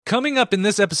Coming up in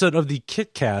this episode of the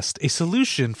KitCast, a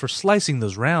solution for slicing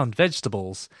those round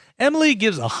vegetables. Emily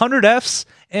gives 100 Fs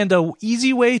and a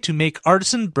easy way to make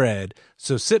artisan bread.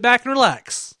 So sit back and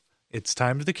relax. It's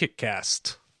time for the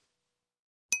KitCast.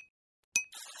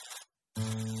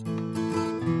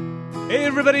 Hey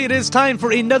everybody, it is time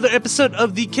for another episode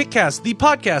of the KitCast, the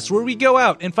podcast where we go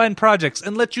out and find projects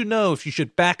and let you know if you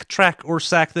should backtrack or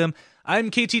sack them.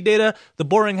 I'm KT Data, the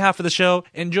boring half of the show,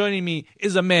 and joining me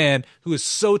is a man who is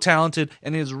so talented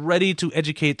and is ready to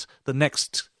educate the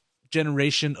next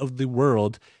generation of the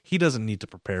world. He doesn't need to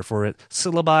prepare for it.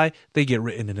 Syllabi, they get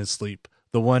written in his sleep.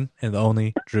 The one and the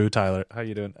only Drew Tyler. How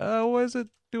you doing? Why is it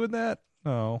doing that?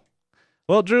 Oh.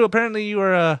 Well, Drew, apparently you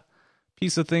are a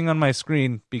piece of thing on my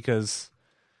screen because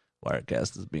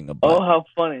Wirecast is being a butt. Oh, how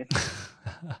funny.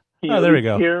 Oh, there we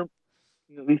go. You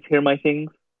at least hear my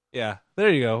things? Yeah, there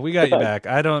you go. We got you back.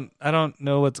 I don't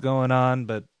know what's going on,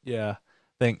 but yeah,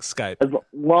 thanks, Skype. As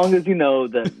long as you know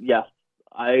that, yes,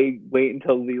 I wait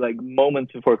until the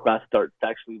moments before class starts to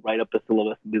actually write up the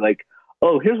syllabus and be like,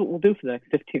 oh, here's what we'll do for the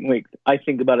next 15 weeks. I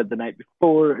think about it the night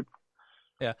before.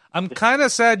 Yeah, I'm kind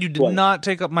of sad you did not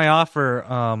take up my offer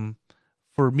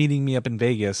for meeting me up in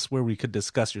Vegas where we could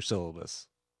discuss your syllabus.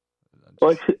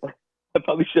 Well, I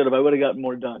probably should have. I would have gotten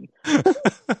more done.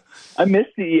 I missed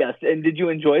CES. And did you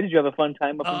enjoy it? Did you have a fun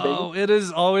time up in Vegas? Oh, it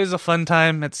is always a fun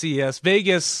time at CES.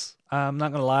 Vegas, I'm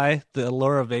not going to lie, the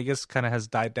allure of Vegas kind of has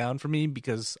died down for me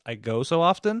because I go so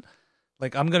often.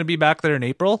 Like, I'm going to be back there in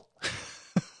April.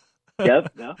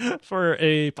 Yep. Yeah. For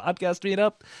a podcast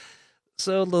meetup.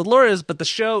 So the allure is, but the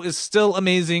show is still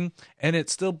amazing, and it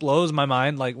still blows my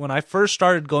mind. Like, when I first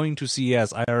started going to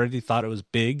CES, I already thought it was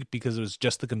big because it was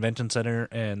just the convention center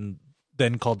and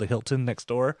then called the Hilton next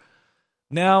door.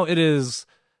 Now it is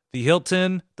the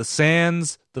Hilton, the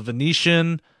Sands, the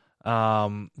Venetian,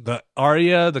 the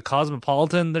Aria, the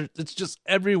Cosmopolitan. It's just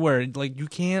everywhere. Like, you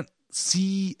can't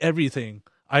see everything.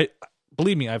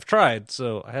 Believe me, I've tried,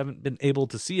 so I haven't been able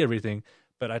to see everything,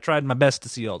 but I tried my best to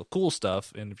see all the cool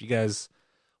stuff. And if you guys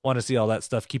want to see all that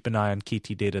stuff, keep an eye on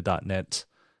ktdata.net.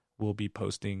 We'll be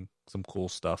posting some cool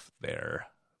stuff there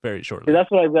very shortly. See,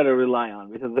 that's what I've got to rely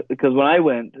on because when I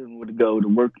went and would go to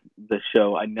work the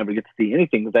show, I'd never get to see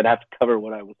anything because I'd have to cover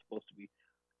what I was supposed to be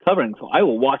covering. So I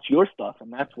will watch your stuff,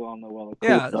 and that's where I'll know all the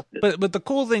cool stuff is. But the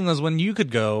cool thing was when you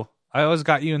could go, I always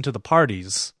got you into the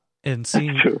parties and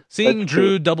seeing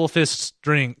Drew double fist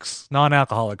drinks,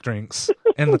 non-alcoholic drinks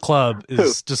in the club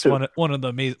is just one of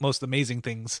the most amazing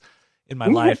things in my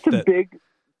life.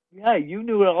 You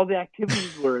knew what all the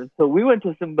activities were, so we went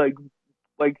to some like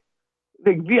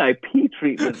VIP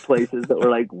treatment places that were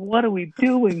like, what are we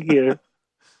doing here?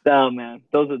 Oh man,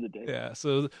 those are the days. Yeah,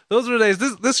 so those were the days.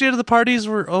 This year the parties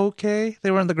were okay.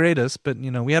 They weren't the greatest, but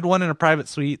we had one in a private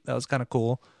suite that was kind of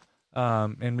cool.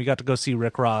 And we got to go see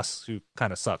Rick Ross, who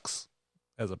kind of sucks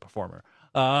as a performer.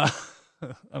 I'm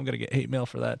gonna get hate mail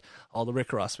for that, all the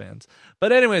Rick Ross fans.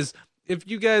 But anyways, if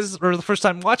you guys are the first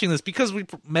time watching this because we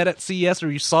met at CES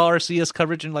or you saw our CES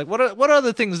coverage and what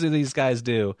other things do these guys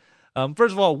do?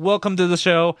 First of all, welcome to the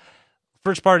show.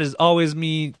 First part is always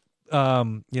me,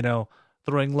 throwing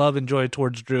love and joy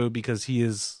towards Drew because he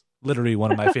is literally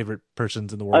one of my favorite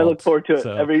persons in the world. I look forward to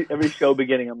it. Every show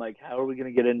beginning, I'm like, how are we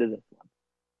going to get into this one?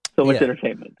 So much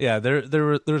entertainment. Yeah,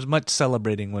 there was much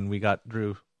celebrating when we got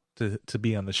Drew to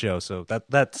be on the show. So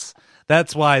that's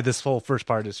why this whole first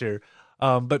part is here.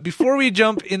 But before we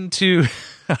jump into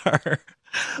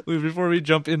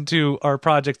our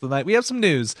project tonight, we have some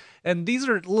news, and these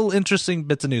are little interesting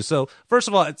bits of news. So first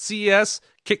of all, at CES,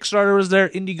 Kickstarter was there,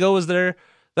 Indiegogo was there.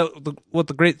 What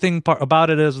the great thing about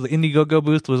it is the Indiegogo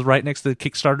booth was right next to the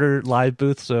Kickstarter live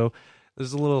booth, so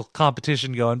there's a little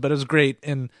competition going, but it was great.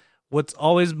 And what's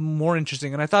always more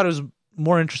interesting, and I thought it was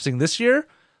more interesting this year,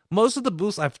 most of the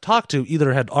booths I've talked to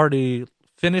either had already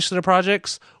finished their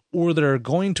projects or they're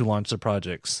going to launch their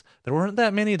projects. There weren't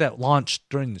that many that launched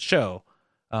during the show,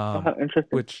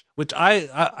 which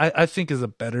I think is a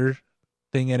better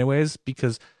thing anyways,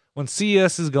 because when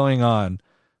CES is going on,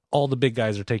 all the big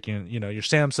guys are taking, your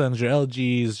Samsungs, your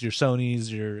LGs, your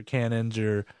Sonys, your Canons,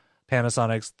 your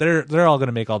Panasonics. They're all going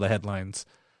to make all the headlines.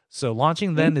 So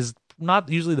launching then is not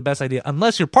usually the best idea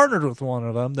unless you're partnered with one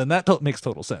of them. Then that makes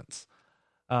total sense.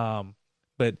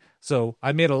 But so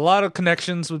I made a lot of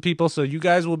connections with people. So you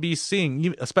guys will be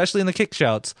seeing, especially in the kick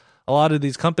shouts, a lot of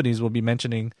these companies will be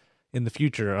mentioning in the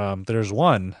future. There's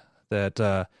one that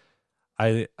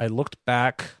I looked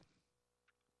back,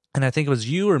 and I think it was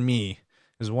you or me.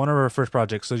 It was one of our first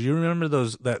projects. So you remember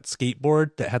that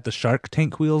skateboard that had the Shark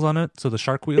Tank wheels on it? So the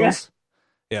shark wheels?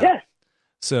 Yeah.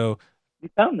 So you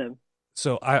found them.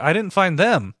 So I didn't find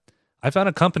them. I found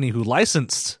a company who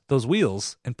licensed those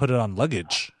wheels and put it on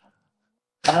luggage.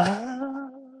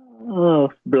 Oh,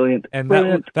 brilliant. And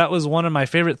brilliant. that was one of my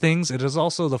favorite things. It is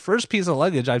also the first piece of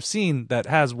luggage I've seen that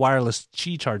has wireless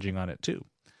Qi charging on it too.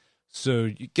 So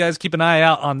you guys keep an eye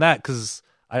out on that, because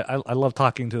I love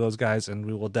talking to those guys, and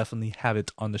we will definitely have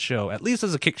it on the show, at least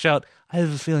as a kick shout. I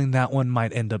have a feeling that one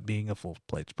might end up being a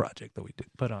full-fledged project that we did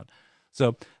put on.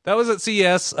 So that was at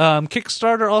CES.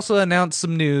 Kickstarter also announced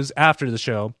some news after the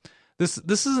show. This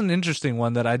is an interesting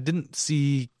one that I didn't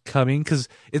see coming, because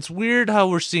it's weird how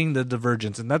we're seeing the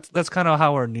divergence, and that's kind of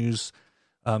how our news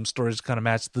stories kind of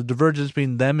match the divergence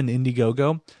between them and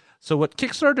Indiegogo. So what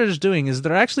Kickstarter is doing is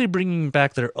they're actually bringing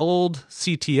back their old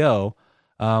CTO,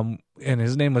 and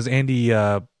his name was Andy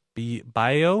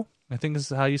Bio, I think is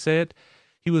how you say it.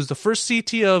 He was the first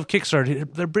CTO of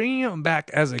Kickstarter. They're bringing him back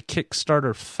as a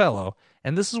Kickstarter fellow,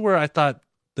 and this is where I thought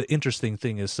the interesting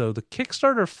thing is. So the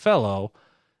Kickstarter fellow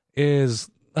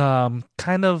is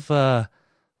kind of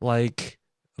like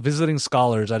visiting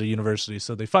scholars at a university.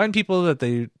 So they find people that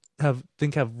they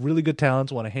think have really good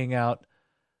talents, want to hang out,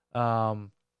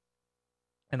 and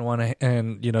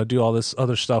do all this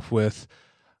other stuff with,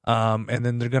 and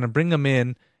then they're going to bring them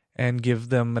in and give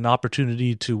them an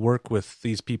opportunity to work with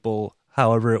these people,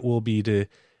 however it will be, to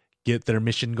get their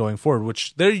mission going forward,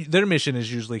 which their mission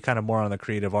is usually kind of more on the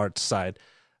creative arts side.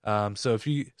 So if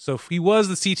he was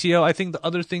the CTO, I think the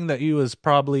other thing that he was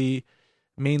probably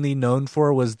mainly known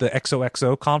for was the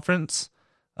XOXO conference.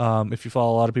 If you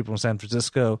follow a lot of people in San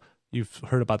Francisco, you've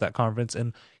heard about that conference,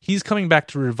 and he's coming back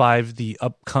to revive the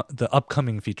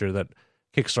upcoming feature that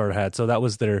Kickstarter had. So that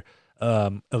was their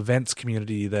events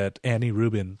community that Andy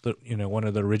Rubin, one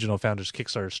of the original founders of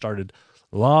Kickstarter, started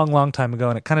a long time ago,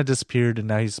 and it kind of disappeared, and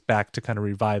now he's back to kind of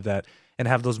revive that and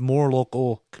have those more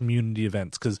local community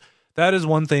events, because that is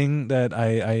one thing that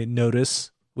I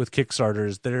notice with Kickstarter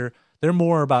is they're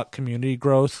more about community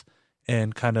growth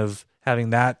and kind of having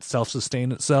that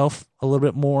self-sustain itself a little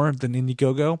bit more than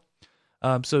Indiegogo.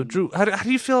 So Drew, how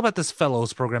do you feel about this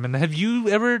fellows program, and have you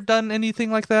ever done anything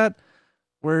like that?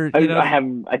 Where I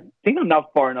haven't. I think I'm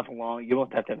not far enough along. You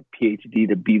don't have to have a PhD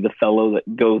to be the fellow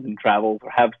that goes and travels,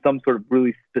 or have some sort of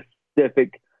really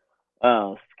specific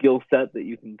skill set that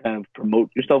you can kind of promote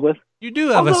yourself with. You do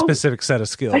have a specific set of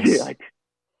skills. I think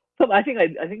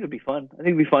it'd be fun. I think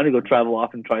it'd be fun to go travel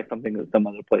off and try something at some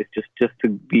other place, just to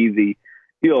be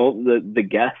the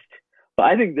guest. But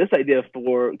I think this idea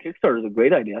for Kickstarter is a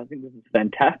great idea. I think this is a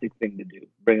fantastic thing to do.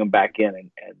 Bring them back in and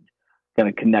kind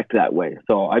of connect that way.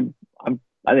 So I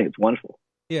think it's wonderful.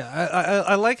 Yeah,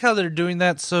 I like how they're doing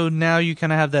that. So now you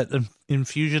kind of have that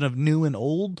infusion of new and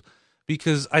old,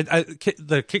 because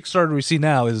the Kickstarter we see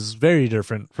now is very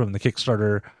different from the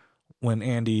Kickstarter when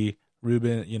Andy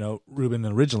Rubin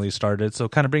originally started. So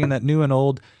kind of bringing that new and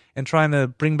old and trying to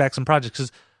bring back some projects,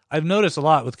 because I've noticed a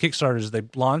lot with Kickstarters, they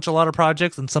launch a lot of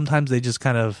projects and sometimes they just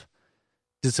kind of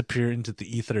disappear into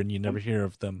the ether and you never hear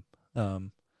of them.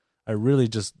 I really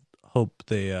just hope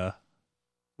they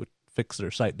would fix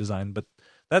their site design, but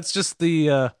that's just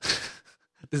the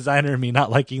designer and me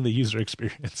not liking the user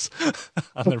experience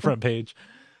on their front page.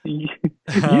 You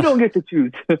don't get to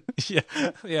choose.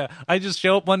 Yeah. I just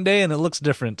show up one day and it looks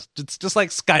different. It's just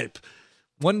like Skype.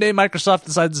 One day Microsoft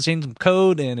decides to change some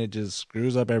code and it just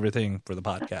screws up everything for the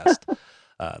podcast.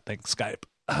 Thanks, Skype.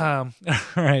 All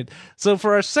right. So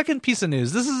for our second piece of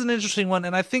news, this is an interesting one,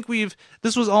 and I think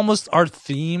this was almost our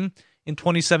theme in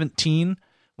 2017.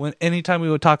 When anytime we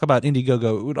would talk about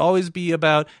Indiegogo, it would always be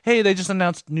about, hey, they just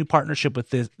announced a new partnership with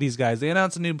these guys. They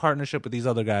announced a new partnership with these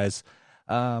other guys.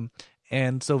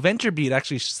 And so VentureBeat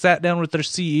actually sat down with their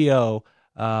CEO,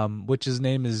 which his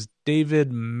name is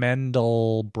David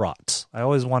Mandelbrot. I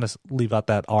always want to leave out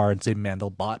that R and say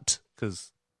Mandelbot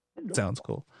because it sounds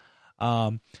cool.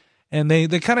 And they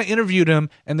kind of interviewed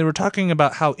him, and they were talking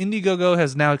about how Indiegogo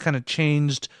has now kind of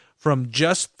changed from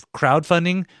just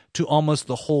crowdfunding to almost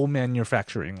the whole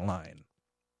manufacturing line.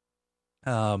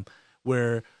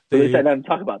 Where they sat down and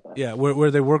talk about that. Yeah, where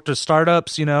they worked with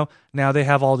startups, now they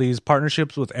have all these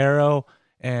partnerships with Arrow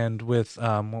and with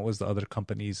what was the other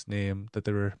company's name that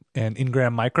they were, and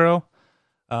Ingram Micro.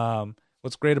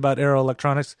 What's great about Arrow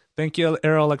Electronics? Thank you,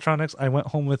 Arrow Electronics. I went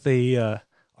home with a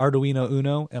Arduino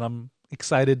Uno, and I'm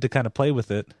excited to kind of play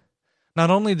with it. Not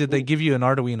only did they give you an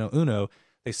Arduino Uno,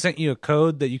 they sent you a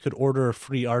code that you could order a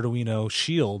free Arduino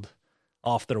Shield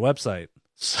off their website.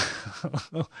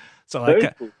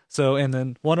 So and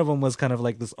then one of them was kind of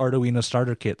like this Arduino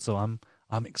starter kit. So I'm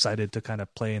excited to kind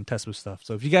of play and test with stuff.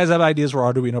 So if you guys have ideas for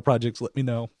Arduino projects, let me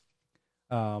know.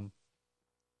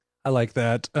 I like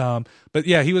that. But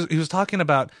yeah, he was talking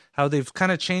about how they've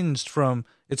kind of changed from,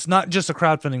 it's not just a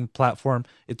crowdfunding platform,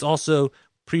 it's also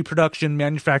pre-production,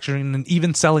 manufacturing, and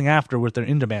even selling after with their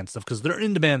in-demand stuff. Because their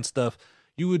in-demand stuff,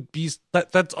 you would be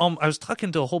that's I was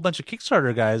talking to a whole bunch of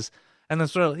Kickstarter guys, and then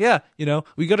sort of, yeah,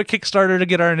 we go to Kickstarter to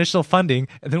get our initial funding,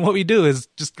 and then what we do is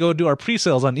just go do our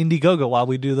pre-sales on Indiegogo while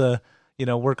we do the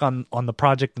work on the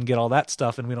project and get all that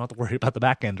stuff, and we don't have to worry about the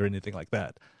back end or anything like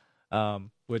that.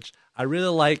 Which I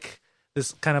really like,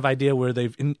 this kind of idea where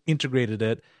they've integrated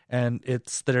it, and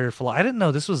it's their. I didn't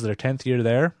know this was their 10th year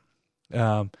there.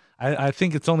 I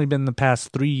think it's only been the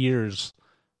past 3 years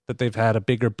that they've had a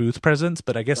bigger booth presence,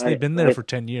 but I guess they've been there for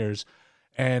 10 years,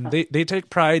 and they take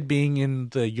pride being in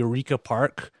the Eureka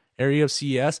Park area of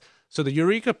CES. So the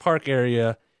Eureka Park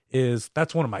area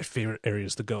that's one of my favorite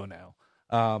areas to go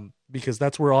now, because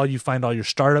that's where you find all your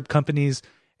startup companies.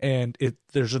 And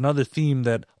there's another theme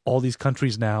that all these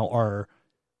countries now are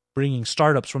bringing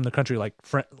startups from the country, like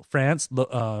France,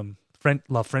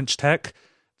 La French Tech.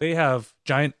 They have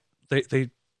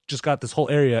they just got this whole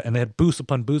area, and they had booths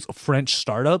upon booths of French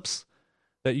startups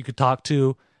that you could talk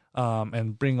to,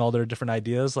 and bring all their different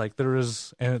ideas. Like there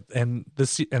was, and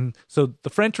so the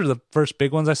French were the first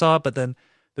big ones I saw, but then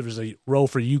there was a row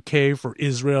for UK, for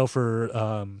Israel,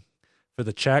 for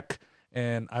the Czech.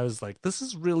 And I was like, this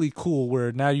is really cool,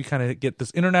 where now you kind of get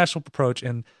this international approach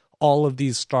and all of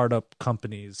these startup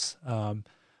companies.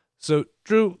 So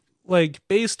Drew, like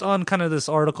based on kind of this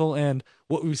article and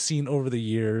what we've seen over the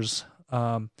years,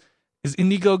 is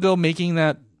Indiegogo making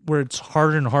that where it's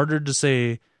harder and harder to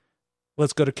say,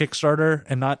 let's go to Kickstarter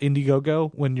and not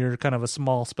Indiegogo when you're kind of a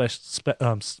small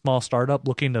small startup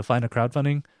looking to find a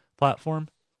crowdfunding platform?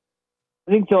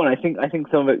 I think so, and I think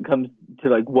some of it comes to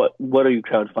like what are you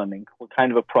crowdfunding? What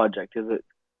kind of a project is it?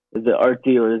 Is it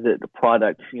artsy or is it the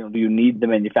product? Do you need the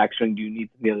manufacturing? Do you need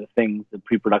the other things, the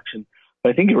pre-production?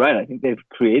 But I think you're right. I think they've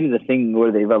created a thing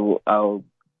where they've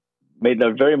made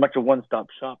a very much a one-stop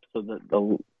shop, so that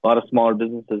a lot of smaller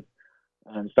businesses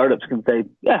and startups can say,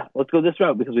 yeah, let's go this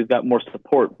route because we've got more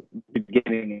support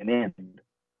beginning and end.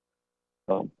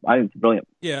 So I think it's brilliant.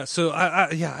 Yeah, so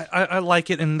I like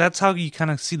it, and that's how you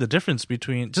kind of see the difference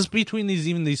between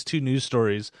these two news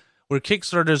stories, where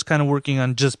Kickstarter is kind of working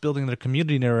on just building their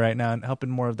community there right now and helping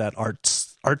more of that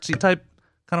artsy type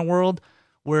kind of world,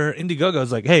 where Indiegogo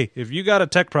is like, hey, if you got a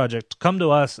tech project, come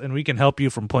to us and we can help you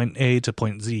from point A to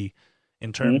point Z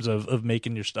in terms of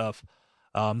making your stuff.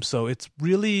 So it's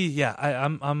really,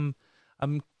 I'm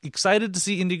excited to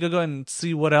see Indiegogo and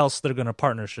see what else they're going to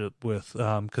partnership with,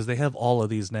 because they have all of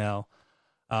these now.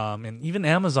 And even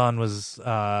Amazon was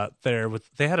there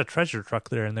they had a treasure truck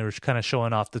there, and they were kind of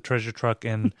showing off the treasure truck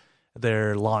and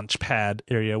their launch pad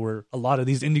area where a lot of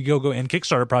these Indiegogo and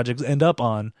Kickstarter projects end up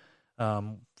on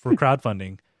for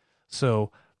crowdfunding.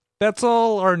 So that's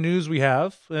all our news we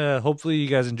have. Hopefully you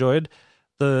guys enjoyed.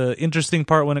 The interesting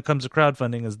part when it comes to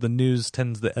crowdfunding is the news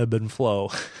tends to ebb and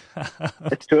flow.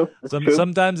 That's true. True.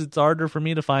 Sometimes it's harder for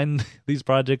me to find these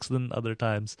projects than other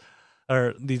times,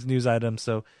 or these news items.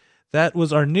 So that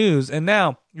was our news. And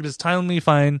now it is timely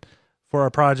fine for our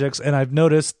projects. And I've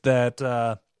noticed that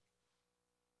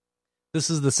this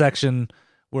is the section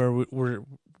where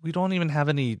we don't even have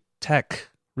any tech,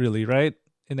 really, right?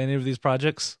 In any of these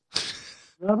projects?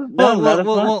 Not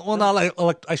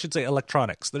like I should say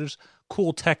electronics. There's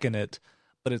cool tech in it,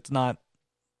 but it's not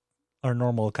our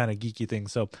normal kind of geeky thing.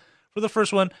 So for the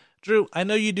first one, Drew, I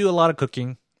know you do a lot of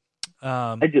cooking.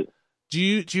 I do. Do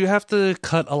you have to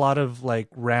cut a lot of like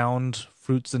round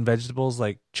fruits and vegetables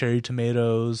like cherry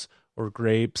tomatoes or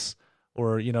grapes,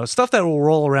 or stuff that will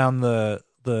roll around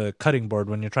the cutting board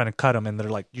when you're trying to cut them, and they're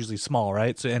like usually small,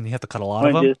 right? So and you have to cut a lot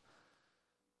of them.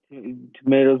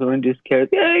 Tomatoes, oranges,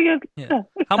 carrots. Yeah.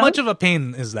 How much of a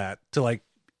pain is that to like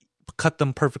cut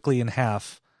them perfectly in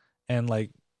half, and like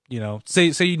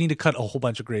say you need to cut a whole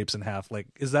bunch of grapes in half? Like,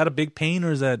 is that a big pain,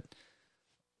 or is that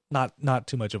not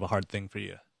too much of a hard thing for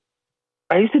you?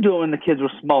 I used to do it when the kids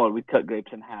were smaller. We'd cut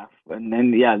grapes in half, and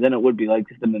then then it would be like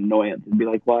just an annoyance. It'd be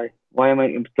like, why am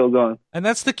I still going? And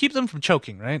that's to keep them from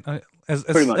choking, right?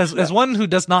 As one who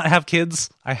does not have kids,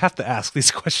 I have to ask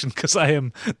these questions because I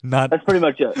am not. That's pretty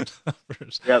much it.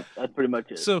 Yep, that's pretty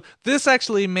much it. So this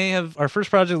actually our first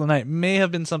project of the night may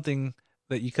have been something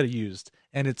that you could have used,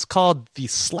 and it's called the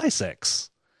SliceX,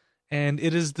 and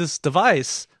it is this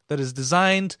device that is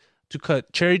designed to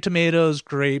cut cherry tomatoes,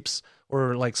 grapes,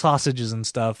 or like sausages and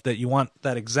stuff that you want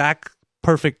that exact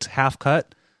perfect half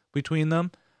cut between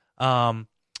them.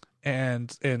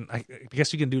 And I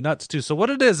guess you can do nuts too. So what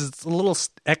it is, it's a little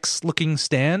X-looking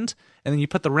stand, and then you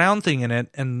put the round thing in it,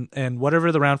 and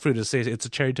whatever the round fruit is, say it's a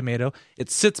cherry tomato, it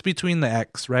sits between the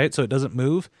X, right? So it doesn't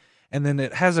move. and then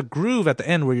it has a groove at the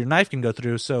end where your knife can go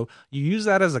through. So you use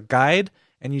that as a guide,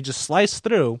 and you just slice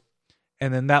through,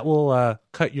 and then that will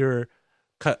cut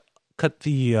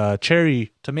the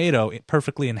cherry tomato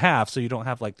perfectly in half, so you don't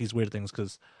have like these weird things.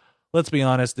 Because let's be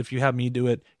honest, if you have me do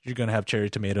it, you're gonna have cherry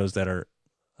tomatoes that are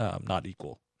not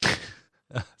equal.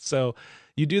 So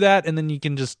you do that, and then you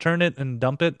can just turn it and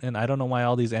dump it. And I don't know why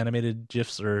all these animated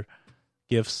gifs are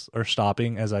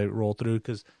stopping as I roll through,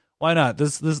 because why not?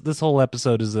 This whole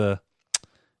episode is a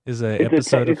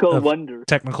episode of wonder.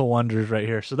 Technical wonders right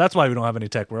here. So that's why we don't have any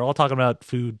tech. We're all talking about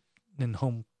food and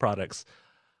home products.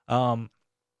 And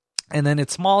then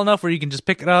it's small enough where you can just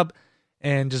pick it up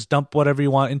and just dump whatever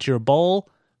you want into your bowl.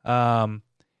 And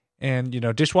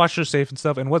dishwasher safe and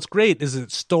stuff. And what's great is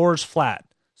it stores flat.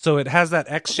 So it has that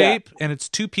X shape, and it's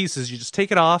 2 pieces. You just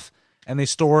take it off, and they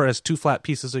store as 2 flat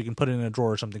pieces, so you can put it in a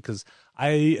drawer or something. Because I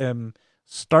am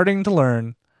starting to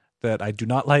learn that I do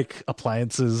not like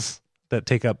appliances that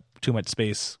take up too much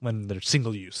space when they're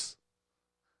single use.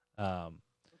 That's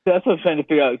what I'm trying to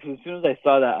figure out. Because as soon as I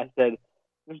saw that, I said,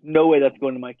 "There's no way that's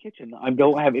going to my kitchen. I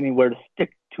don't have anywhere to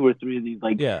stick 2 or 3 of these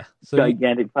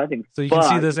gigantic flat things." So you can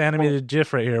see this animated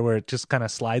GIF right here where it just kind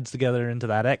of slides together into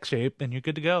that X shape, and you're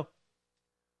good to go.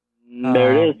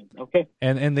 There it is. Okay.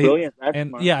 And they brilliant. That's and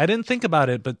smart. yeah, I didn't think about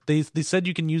it, but they said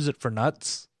you can use it for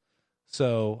nuts.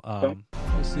 So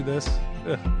you see this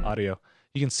audio.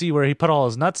 You can see where he put all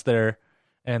his nuts there,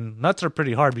 and nuts are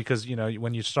pretty hard because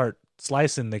when you start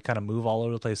slicing, they kind of move all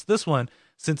over the place. This one,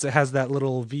 since it has that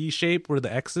little V shape where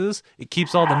the X is, it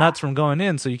keeps all the nuts from going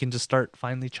in, so you can just start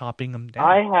finally chopping them down.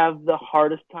 I have the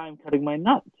hardest time cutting my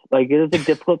nuts. Like, it is a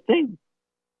difficult thing,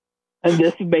 and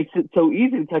this makes it so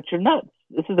easy to cut your nuts.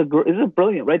 This is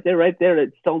brilliant. Right there.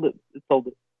 It sold it.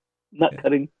 Nut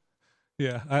cutting.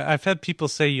 Yeah, I've had people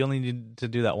say you only need to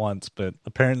do that once, but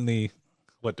apparently,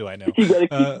 what do I know? You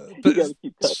gotta keep cutting.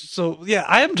 So yeah,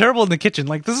 I am terrible in the kitchen.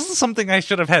 Like, this is something I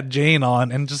should have had Jane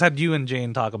on and just had you and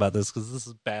Jane talk about this, because this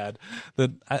is bad.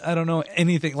 That I don't know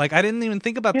anything. Like, I didn't even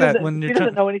think about that when you're. She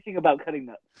doesn't know anything about cutting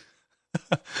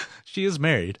nuts. She is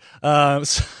married.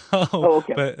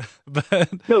 Okay.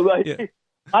 But no, yeah.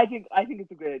 I think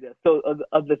it's a great idea. So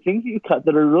of the things that you cut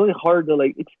that are really hard to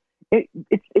like,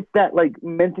 it's that like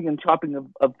mincing and chopping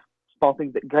of small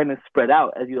things that kind of spread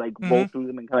out as you like roll through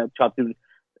them and kind of chop through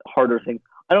harder things.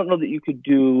 I don't know that you could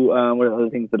do what are other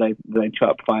things that I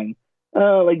chop fine,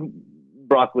 like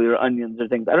broccoli or onions or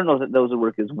things. I don't know that those would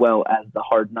work as well as the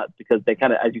hard nuts, because they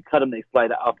kind of, as you cut them, they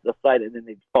slide off to the side and then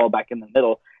they fall back in the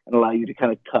middle and allow you to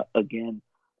kind of cut again.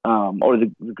 Or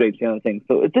the grapes, the other thing.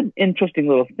 So it's an interesting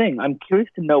little thing. I'm curious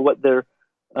to know what their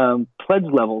pledge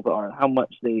levels are, how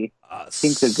much they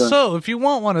think they're going. So if you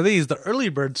want one of these, the early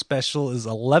bird special is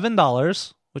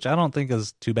 $11, which I don't think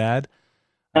is too bad.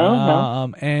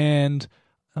 No. And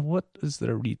what is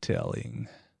their retailing?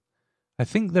 I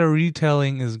think their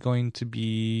retailing is going to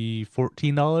be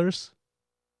 $14.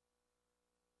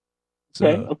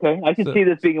 Okay. I can see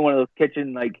this being in one of those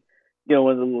kitchen, like,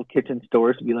 one of the little kitchen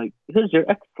stores to be like, here's your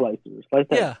X slicer. Slice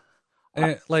that. Yeah.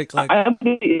 And I'm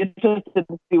really interested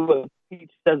to see what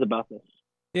Peach says about this.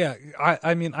 Yeah,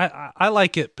 I mean, I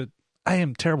like it, but I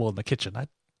am terrible in the kitchen.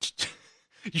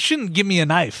 You shouldn't give me a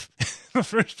knife in the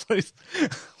first place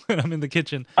when I'm in the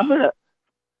kitchen. I'm gonna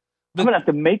have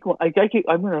to make one. I'm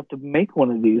gonna have to make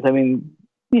one of these. I mean,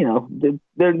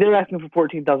 they're asking for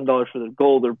 $14,000 for the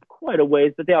gold. They're quite a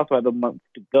ways, but they also have a month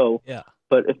to go. Yeah.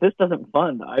 But if this doesn't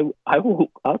fund,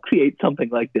 I'll create something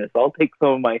like this. I'll take some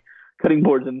of my cutting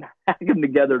boards and hack them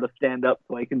together to stand up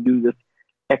so I can do this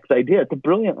X idea. It's a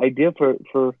brilliant idea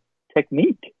for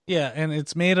technique. Yeah, and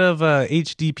it's made of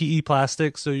HDPE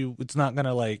plastic, so it's not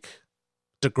gonna like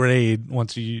degrade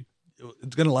once you.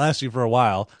 It's gonna last you for a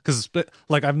while, because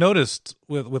like I've noticed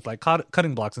with like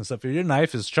cutting blocks and stuff, if your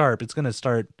knife is sharp, it's gonna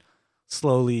start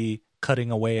slowly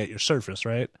cutting away at your surface,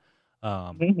 right?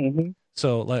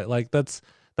 So like that's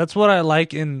what I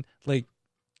like in like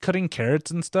cutting carrots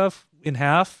and stuff in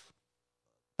half.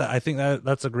 I think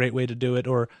that's a great way to do it.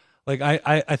 Or like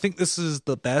I think this is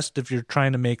the best if you're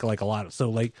trying to make like a lot of, so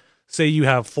like say you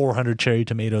have 400 cherry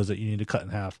tomatoes that you need to cut in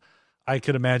half. I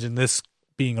could imagine this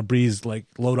being a breeze, like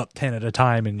load up 10 at a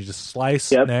time and you just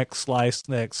slice next, slice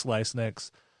next, slice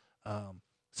next.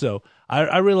 So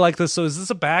I really like this. So is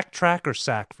this a backtrack or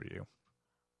sack for you?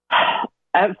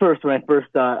 At first, when I first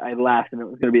thought, I laughed and it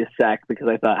was going to be a sack, because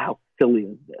I thought, how silly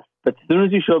is this? But as soon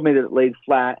as you showed me that it laid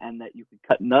flat and that you could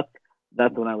cut nuts,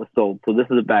 that's when I was sold. So this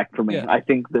is a back for me. Yeah. I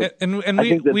think that,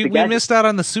 we missed out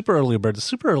on the super early bird. The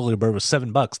super early bird was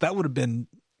 $7. That would have been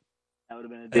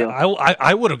a deal.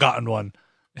 I would have gotten one.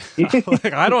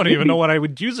 Like, I don't even know what I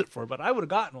would use it for, but I would have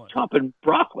gotten one. Chopping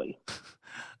broccoli.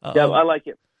 Yeah, I like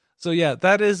it. So yeah,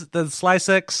 that is the Slice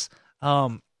X.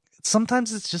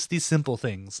 Sometimes it's just these simple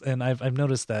things, and I've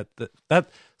noticed that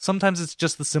sometimes it's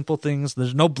just the simple things.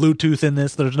 There's no Bluetooth in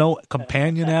this. There's no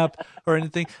companion app or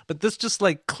anything. But this just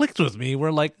like clicked with me.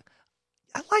 We're like,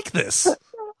 I like this.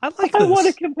 I like this. I want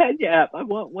a companion app. I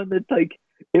want one that's like,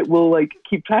 it will like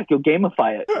keep track. You'll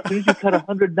gamify it. As soon as you cut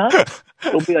 100 nuts,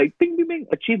 it'll be like, bing, bing, bing,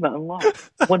 achievement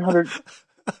unlocked.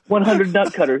 100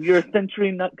 nut cutter. You're a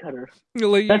century nut cutter.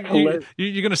 Like,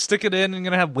 you're going to stick it in and you're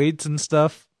going to have weights and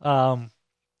stuff on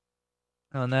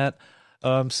that.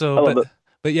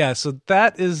 But yeah, so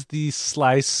that is the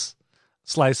Slice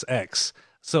X.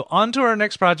 So on to our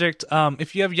next project.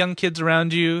 If you have young kids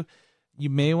around you, you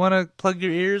may want to plug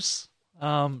your ears.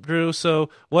 Drew, so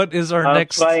what is our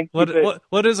next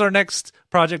what is our next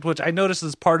project, which I notice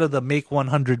is part of the Make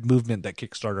 100 movement that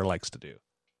Kickstarter likes to do?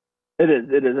 It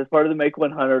is. As part of the Make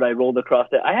 100, I rolled across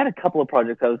it. I had a couple of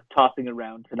projects I was tossing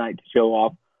around tonight to show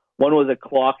off. One was a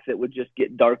clock that would just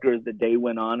get darker as the day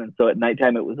went on, and so at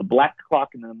nighttime it was a black clock,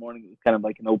 and in the morning it was kind of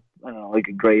like like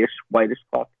a grayish, whitish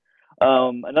clock.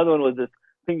 Another one was this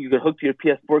thing you could hook to your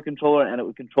PS4 controller, and it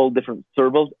would control different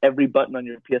servos. Every button on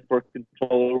your PS4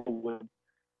 controller would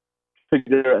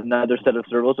trigger another set of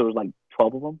servos. So it was like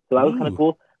 12 of them. So that was kind of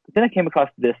cool. But then I came across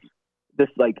this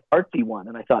like artsy one,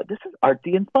 and I thought, this is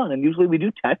artsy and fun. And usually we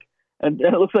do tech, and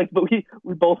it looks like, but we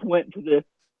both went to the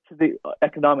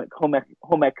economic home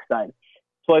ec side.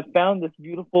 So I found this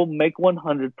beautiful Make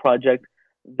 100 project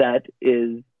that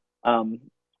is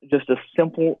just a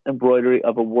simple embroidery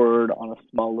of a word on a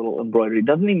small little embroidery. It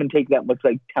doesn't even take that much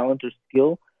like talent or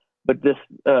skill, but this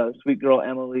sweet girl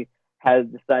Emily has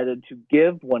decided to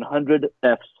give 100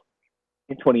 Fs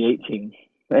in 2018.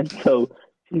 And so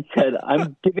she said,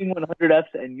 I'm giving 100 Fs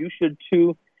and you should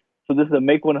too. So this is a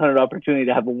Make 100 opportunity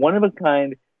to have a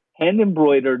one-of-a-kind,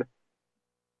 hand-embroidered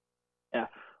F.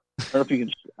 I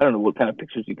don't know what kind of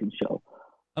pictures you can show.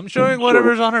 I'm showing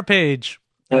whatever's on her page.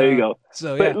 There you go.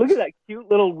 So but look at that cute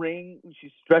little ring.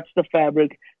 She stretched the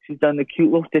fabric. She's done the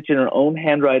cute little stitch in her own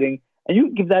handwriting. And you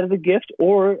can give that as a gift,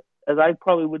 or as I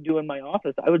probably would do in my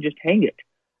office, I would just hang it.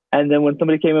 And then when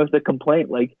somebody came in with a complaint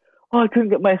like, oh, I couldn't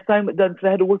get my assignment done because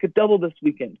I had to work a double this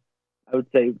weekend, I would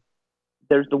say,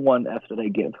 there's the one F that I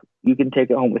give. You can take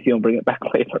it home with you and bring it back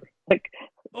later. Like,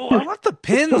 I want the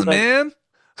pins, man.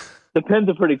 The pins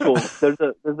are pretty cool. There's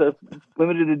a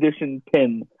limited edition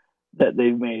pin that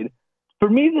they've made. For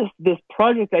me, this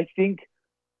project, I think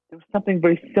there was something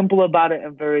very simple about it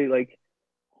and very like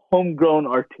homegrown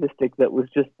artistic that was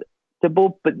just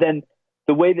simple. But then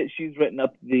the way that she's written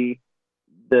up the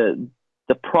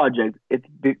project,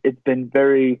 it's been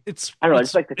very. I don't know.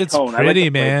 It's like the tone. It's pretty,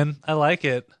 man. I like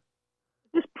it.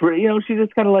 It's pretty. She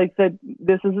just kind of like said,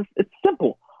 it's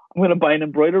simple. I'm going to buy an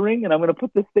embroidery ring and I'm going to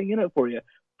put this thing in it for you.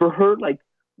 For her, like,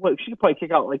 she could probably kick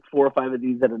out like 4 or 5 of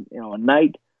these at a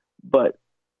night, but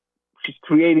she's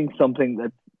creating something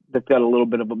that's got a little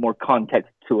bit of a more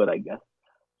context to it, I guess.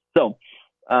 So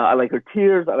I like her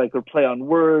tears. I like her play on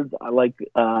words. I like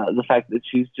the fact that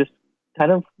she's just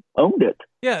kind of owned it.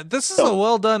 Yeah, this is a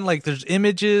well done. Like, there's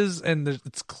images and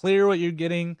it's clear what you're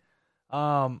getting.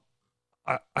 I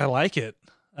like it.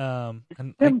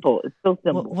 It's simple. It's so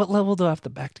simple. What level do I have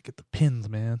to back to get the pins,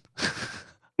 man?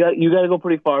 You got to go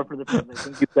pretty far for the pins. I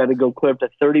think you've got to go clear up to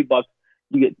 $30.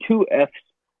 You get 2 Fs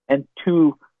and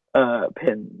 2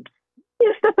 pins. Yeah,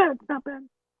 it's not bad.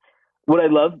 What I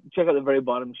love, check out the very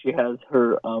bottom. She has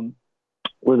her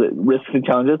risks and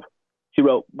challenges. She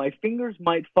wrote, "My fingers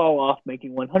might fall off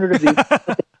making 100 of these,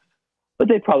 but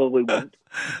they probably won't."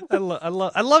 I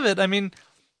love it. I mean,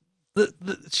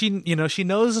 she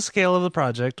knows the scale of the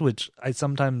project, which I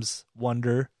sometimes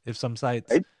wonder if some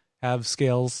sites have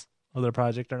scales of their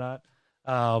project or not.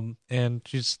 And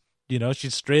she's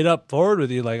straight up forward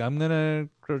with you, like, I'm gonna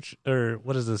crochet, or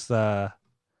what is this?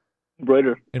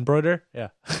 Embroider. Yeah.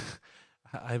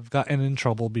 I've gotten in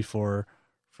trouble before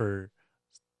for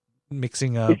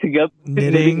mixing up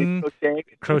knitting,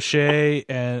 crochet,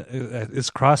 and is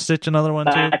cross stitch another one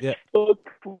too? Yeah.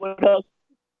 What else?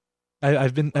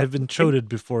 I've been choded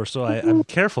before, so I'm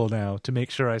careful now to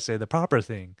make sure I say the proper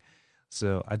thing.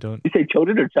 So I don't. You say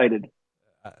choded or chided?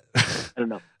 I don't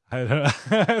know. I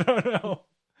don't know.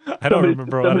 I don't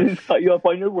remember. Somebody's caught you up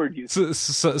on your word use.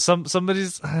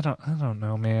 Somebody's. I don't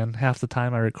know, man. Half the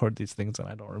time I record these things and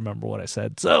I don't remember what I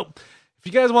said. So if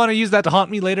you guys want to use that to haunt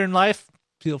me later in life,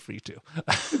 feel free to.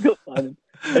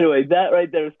 Anyway, that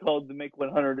right there is called the Make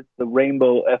 100. It's the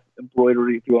Rainbow F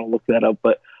embroidery if you want to look that up.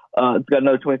 But it's got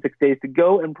another 26 days to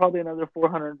go and probably another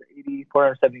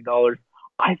 $470.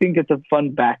 I think it's a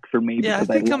fun back for me. Yeah, I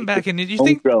think I'm back. And did you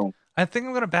think? I think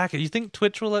I'm gonna back it. You think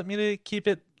Twitch will let me to keep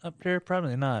it up here?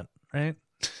 Probably not, right?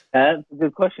 That's a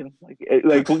good question.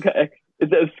 Like what kind, is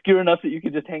it obscure enough that you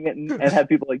could just hang it and have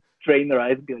people like strain their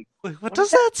eyes and be like, Like, what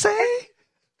does that say?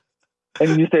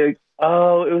 and you say,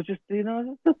 oh, it was just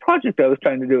it's the project I was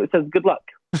trying to do. It says good luck.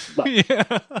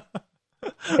 Yeah.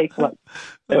 Take luck.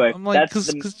 Anyway, I'm like,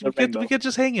 that's because the we could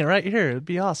just hang it right here. It'd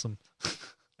be awesome.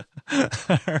 All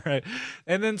right,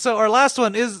 and then so our last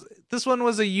one is this one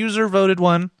was a user voted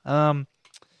one.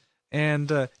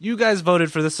 And you guys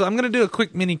voted for this, so I'm gonna do a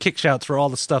quick mini kick shouts for all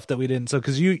the stuff that we didn't. So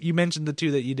because you mentioned the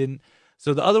two that you didn't.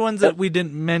 So the other ones that we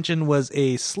didn't mention was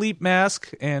a sleep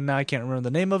mask, and now I can't remember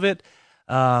the name of it.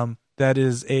 That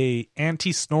is a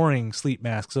anti-snoring sleep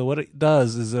mask. So what it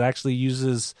does is it actually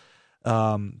uses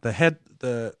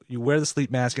you wear the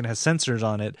sleep mask and it has sensors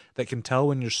on it that can tell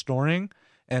when you're snoring,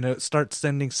 and it starts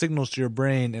sending signals to your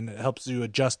brain, and it helps you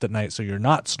adjust at night so you're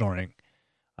not snoring.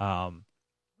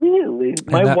 Really?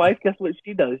 My wife, guess what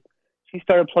she does? She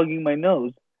started plugging my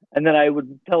nose. And then I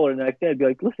would tell her the next day, I'd be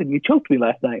like, listen, you choked me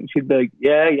last night. And she'd be like,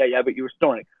 yeah, but you were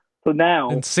snoring. So now...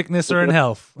 In sickness or in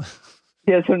health.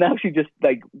 Yeah, so now she just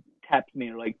like taps me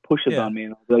or like pushes on me.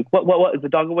 And I'll be like, what? Is the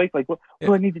dog awake? Like, what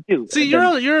do I need to do? See,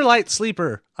 you're a light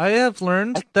sleeper. I have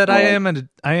learned that I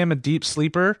am a deep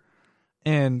sleeper.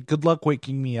 And good luck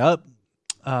waking me up.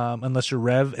 Unless you're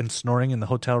Rev and snoring in the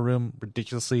hotel room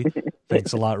ridiculously.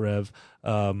 Thanks a lot, Rev.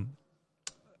 I'm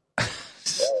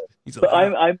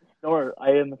a snorer.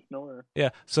 I am a snorer. Yeah,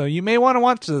 so you may want to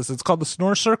watch this. It's called the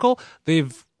Snore Circle.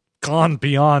 They've gone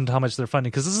beyond how much they're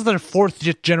funding because this is their fourth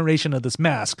generation of this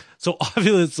mask. So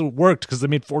obviously it's worked because they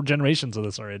made 4 generations of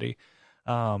this already.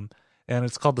 And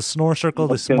it's called the Snore Circle,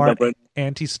 the smart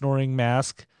anti-snoring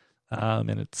mask. And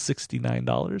it's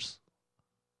 $69.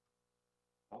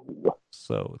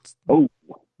 So it's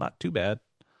not too bad.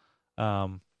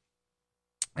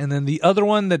 And then the other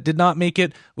one that did not make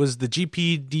it was the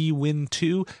GPD Win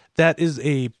 2. That is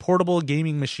a portable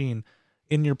gaming machine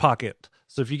in your pocket.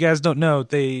 So if you guys don't know,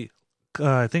 they,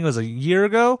 I think it was a year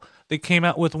ago, they came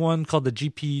out with one called the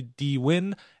GPD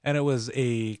Win, and it was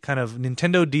a kind of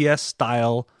Nintendo DS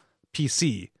style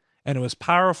PC, and it was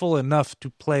powerful enough to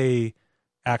play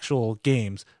actual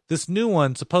games. This new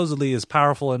one supposedly is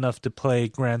powerful enough to play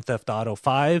Grand Theft Auto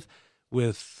 5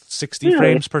 with 60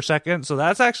 frames per second. So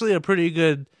that's actually a pretty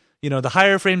good, the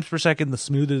higher frames per second, the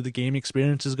smoother the game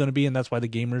experience is going to be. And that's why the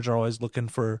gamers are always looking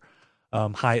for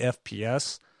high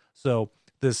FPS. So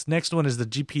this next one is the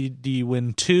GPD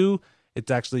Win 2. It's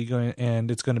actually going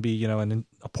to be,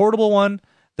 a portable one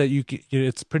that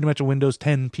it's pretty much a Windows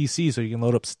 10 PC. So you can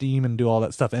load up Steam and do all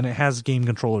that stuff. And it has game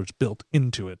controllers built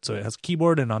into it. So it has a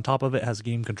keyboard, and on top of it has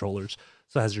game controllers.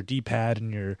 So it has your D-pad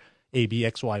and your A, B,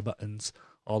 X, Y buttons.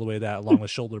 All the way along with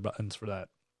shoulder buttons for that.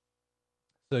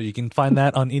 So you can find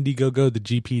that on Indiegogo, the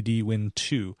GPD Win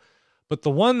 2. But the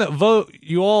one that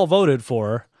you all voted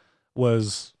for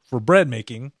was for bread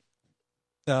making.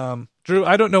 Drew,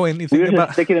 I don't know anything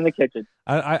about. Stick it in the kitchen.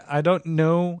 I don't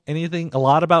know a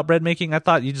lot about bread making. I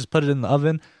thought you just put it in the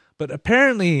oven, but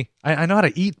apparently I know how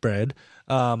to eat bread.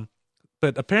 But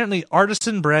apparently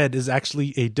artisan bread is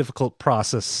actually a difficult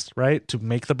process, right, to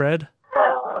make the bread.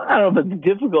 I don't know if it's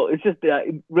difficult. It's just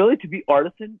that really to be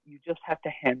artisan, you just have to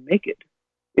hand make it.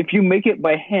 If you make it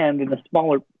by hand in a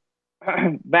smaller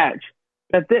batch,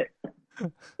 that's it.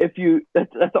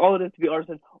 That's all it is to be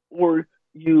artisan. Or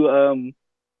you,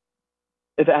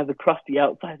 if it has a crusty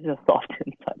outside and a soft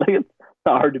inside, like it's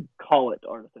not hard to call it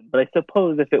artisan. But I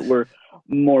suppose if it were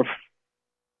more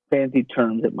fancy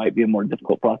terms, it might be a more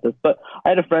difficult process. But I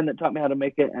had a friend that taught me how to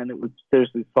make it, and it was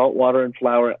seriously salt, water, and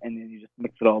flour, and then you just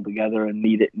mix it all together and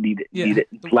knead it, and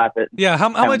slap it. Yeah,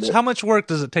 how much work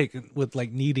does it take with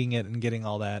like kneading it and getting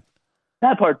all that?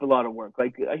 That part's a lot of work.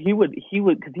 Like he would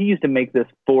because he used to make this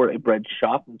for a bread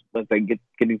shop, like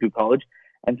getting through college.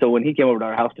 And so when he came over to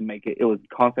our house to make it, it was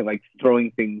constantly like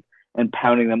throwing things and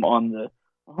pounding them on the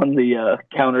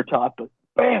countertop,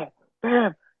 bam,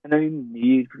 bam, and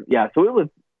then so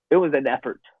it was an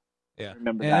effort. Yeah,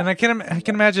 and I can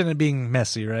imagine it being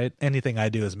messy, right? Anything I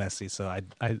do is messy, so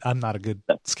I'm not a good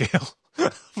scale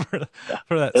for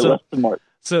that.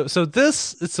 So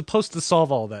this is supposed to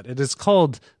solve all that. It is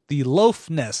called the Loaf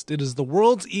Nest. It is the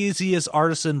world's easiest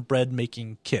artisan bread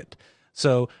making kit.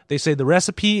 So they say the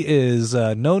recipe is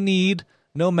no knead,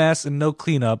 no mess, and no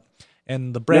cleanup.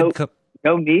 And the bread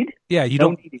no knead? Yeah, you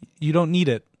don't need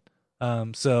it.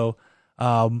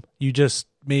 You just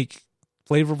make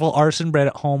flavorful artisan bread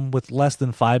at home with less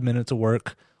than 5 minutes of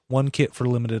work. One kit for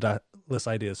limitless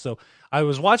ideas. So I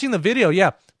was watching the video.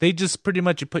 Yeah, they just pretty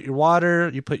much, you put your water,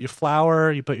 you put your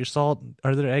flour, you put your salt.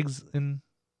 Are there eggs in?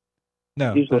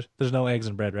 No, there's no eggs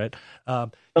in bread, right?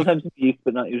 Sometimes yeast,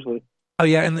 but not usually. Oh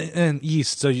yeah, and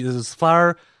yeast. So there's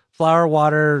flour, flour,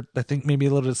 water, I think maybe a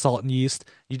little bit of salt and yeast.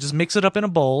 You just mix it up in a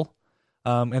bowl,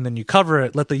 and then you cover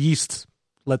it, let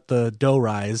the dough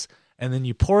rise, and then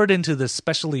you pour it into this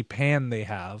specialty pan they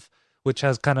have, which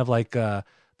has kind of like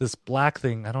this black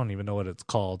thing. I don't even know what it's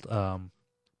called.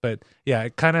 But yeah,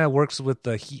 it kind of works with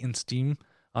the heat and steam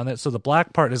on it. So the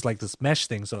black part is like this mesh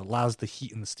thing, so it allows the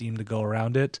heat and the steam to go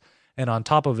around it. And on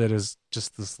top of it is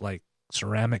just this like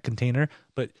ceramic container.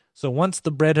 But so once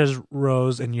the bread has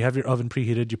rose and you have your oven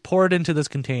preheated, you pour it into this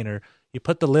container, you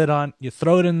put the lid on, you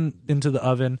throw it into the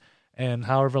oven, and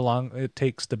however long it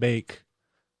takes to bake,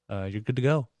 you're good to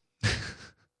go.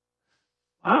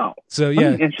 Wow. So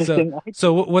yeah, Interesting.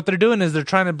 so what they're doing is they're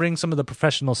trying to bring some of the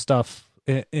professional stuff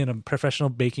in a professional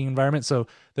baking environment. So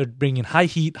they're bringing high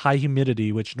heat, high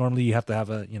humidity, which normally you have to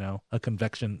have a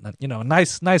convection, a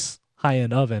nice high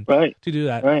end oven Right. to do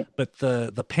that. Right. But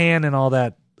the pan and all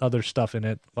that other stuff in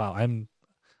it. Wow, I'm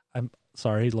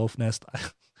sorry, Loaf Nest.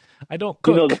 I don't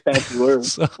cook. You know the fancy word.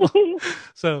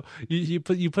 So you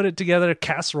put it together,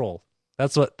 casserole.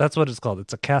 That's what it's called.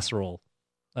 It's a casserole.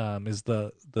 Is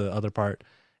the other part.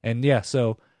 And yeah,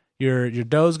 so your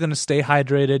dough is going to stay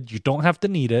hydrated. You don't have to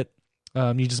knead it.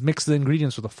 You just mix the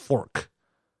ingredients with a fork,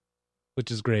 which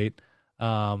is great.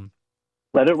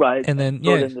 Let it rise. And then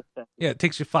it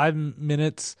takes you 5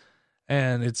 minutes,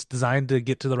 and it's designed to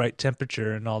get to the right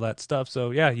temperature and all that stuff.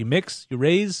 So yeah, you mix, you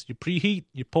raise, you preheat,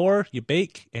 you pour, you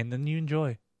bake, and then you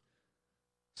enjoy.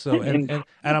 So and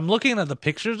I'm looking at the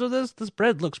pictures of this. This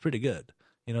bread looks pretty good.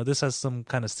 This has some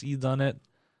kind of seeds on it.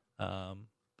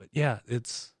 But yeah,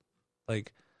 it's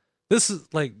like, this is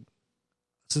like,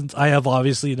 since I have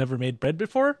obviously never made bread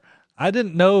before, I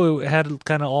didn't know it had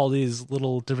kind of all these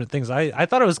little different things. I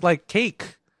thought it was like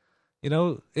cake,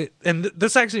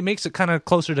 this actually makes it kind of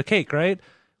closer to cake, right?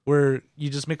 Where you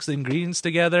just mix the ingredients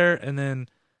together, and then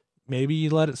maybe you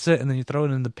let it sit, and then you throw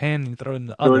it in the pan and you throw it in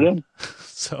the oven. Throw it in.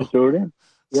 So throw it in.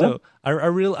 Yeah. So I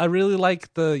really like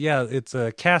it's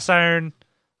a cast iron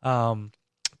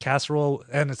casserole,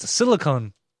 and it's a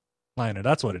silicone liner.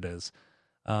 That's what it is.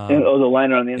 The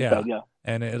liner on the inside, yeah.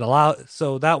 And it allows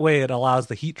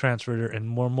the heat transfer and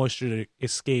more moisture to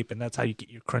escape, and that's how you get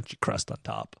your crunchy crust on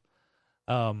top.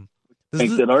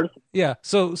 Makes it artisan. Yeah.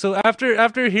 So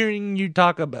after hearing you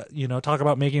talk about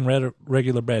making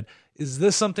regular bread, is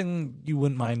this something you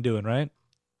wouldn't mind doing, right?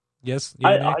 Yes.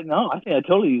 I know. I think I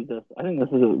totally use this. I think this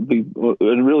is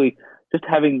really just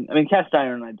having. I mean, cast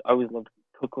iron. I always love to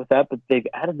cook with that, but they've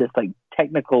added this like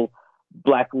technical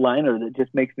black liner that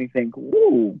just makes me think,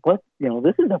 "Ooh, what?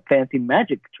 This is a fancy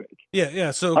magic trick."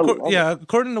 Yeah. So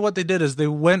according to what they did is they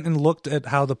went and looked at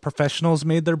how the professionals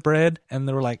made their bread, and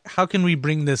they were like, "How can we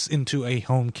bring this into a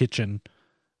home kitchen?"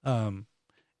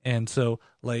 And so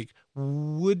like,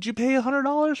 would you pay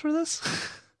 $100 for this?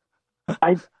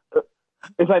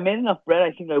 If I made enough bread,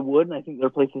 I think I would, and I think there are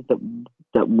places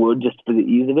that would, just for the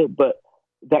ease of it. But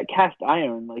that cast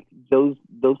iron, like those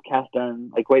cast iron,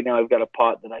 like right now I've got a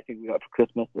pot that I think we got for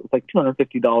Christmas. It was like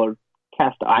 $250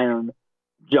 cast iron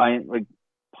giant like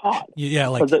pot. Yeah,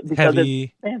 like because heavy.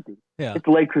 It's fancy. Yeah, it's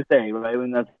Le Creuset, right? I mean,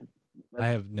 that's I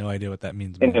have no idea what that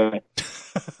means. Anyway.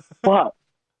 Wow.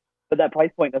 But that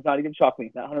price point does not even shock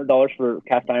me. That $100 for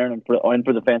cast iron and for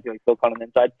the fancy like silicone on the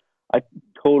inside, I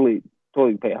totally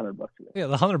pay $100 for it. Yeah,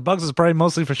 the $100 is probably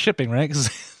mostly for shipping, right? Because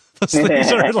those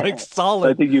things are like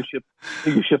solid. I think you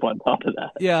ship on top of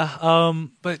that. Yeah.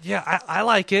 But yeah, I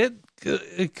like it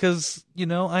because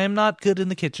I am not good in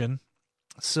the kitchen,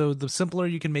 so the simpler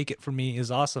you can make it for me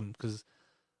is awesome. Because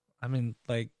I mean,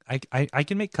 like I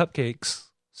can make cupcakes,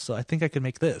 so I think I could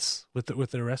make this with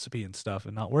the recipe and stuff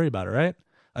and not worry about it, right?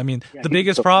 I mean, the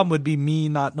biggest problem would be me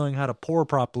not knowing how to pour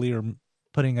properly or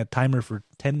putting a timer for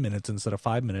 10 minutes instead of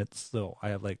 5 minutes. So I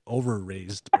have like over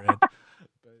raised bread.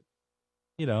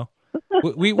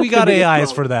 But we got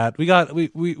AIs for that. We got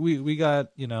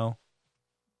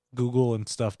Google and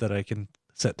stuff that I can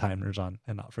set timers on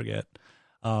and not forget.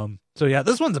 So yeah,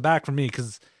 this one's a back for me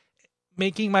because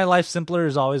making my life simpler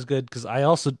is always good. Because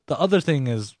the other thing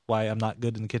is why I'm not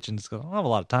good in the kitchen is because I don't have a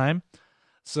lot of time.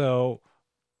 So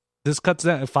this cuts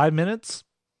down 5 minutes.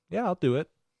 Yeah, I'll do it.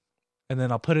 And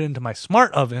then I'll put it into my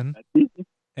smart oven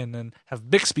and then have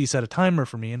Bixby set a timer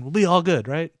for me, and we'll be all good,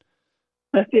 right?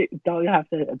 That's it. That's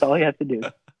all you have to do.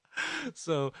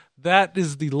 So that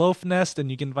is the Loaf Nest,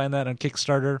 and you can find that on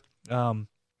Kickstarter.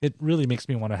 It really makes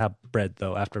me want to have bread,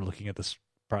 though, after looking at this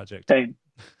project. Same.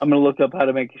 I'm going to look up how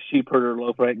to make a sheep herder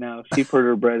loaf right now. Sheep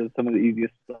herder bread is some of the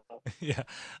easiest stuff. Yeah.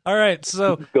 All right.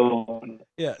 So go on.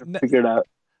 Yeah. Figure it out.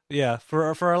 Yeah.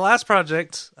 For our last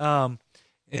project,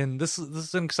 and this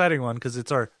is an exciting one because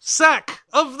it's our Sack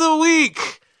of the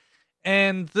Week.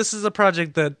 And this is a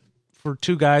project that for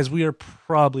two guys, we are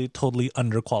probably totally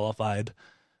underqualified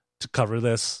to cover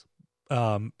this.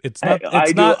 It's not.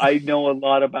 I know a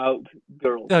lot about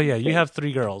girls. Oh yeah, you have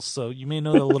 3 girls, so you may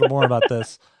know a little more about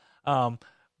this.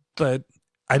 But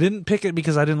I didn't pick it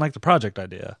because I didn't like the project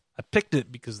idea. I picked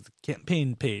it because the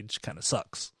campaign page kind of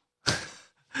sucks.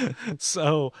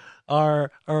 So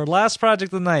our last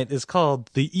project of the night is called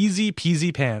the Easy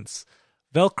Peasy Pants.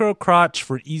 Velcro crotch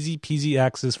for easy peasy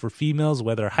access for females,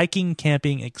 whether hiking,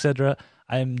 camping, etc.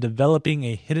 I am developing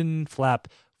a hidden flap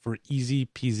for easy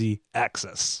peasy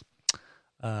access.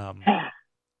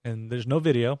 And there's no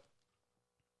video.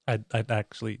 I'd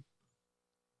actually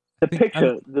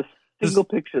the single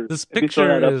picture. This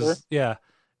picture is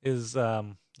it's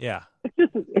a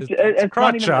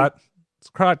crotch shot. It's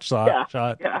a crotch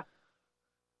shot. Yeah.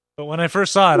 But when I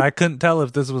first saw it, I couldn't tell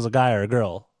if this was a guy or a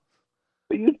girl.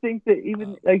 But you think that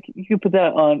even like you could put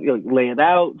that on, lay it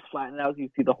out, flatten it out, you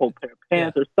see the whole pair of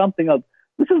pants or something else.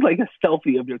 This is like a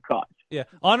selfie of your crotch. Yeah,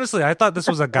 honestly, I thought this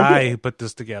was a guy who put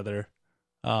this together.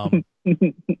 At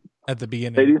the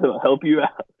beginning, maybe it'll help you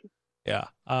out. Yeah.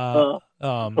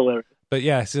 Hilarious. But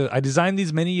yeah, so I designed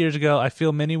these many years ago. I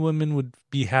feel many women would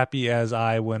be happy as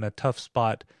I when in a tough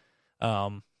spot,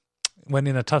 having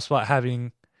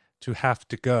to have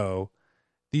to go.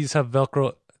 These have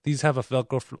Velcro. These have a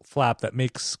Velcro flap that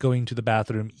makes going to the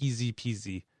bathroom easy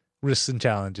peasy. Risks and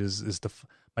challenges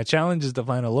my challenge is to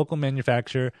find a local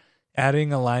manufacturer,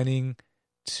 adding a lining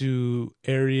to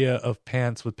area of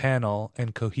pants with panel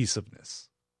and cohesiveness.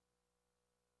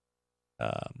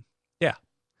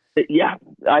 Yeah,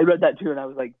 I read that too, and I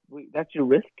was like, "Wait, that's your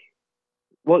risk?"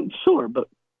 Well, sure, but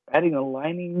adding a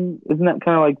lining isn't that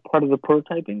kind of like part of the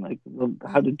prototyping, like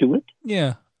how to do it?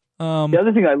 Yeah. The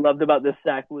other thing I loved about this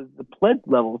sack was the pledge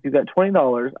levels. You got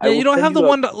 $20. Yeah, you don't have the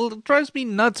 $1. It drives me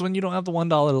nuts when you don't have the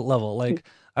 $1 level. Like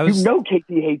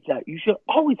Casey hates that. You should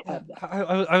always have that.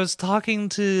 I was talking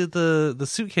to the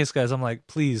suitcase guys. I'm like,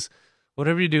 please,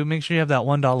 whatever you do, make sure you have that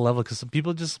 $1 level because some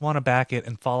people just want to back it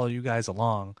and follow you guys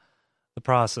along the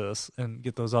process and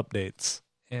get those updates.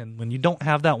 And when you don't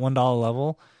have that $1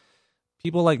 level,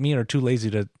 people like me are too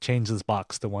lazy to change this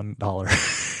box to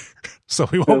 $1, so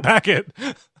we won't back it.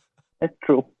 That's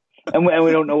true. And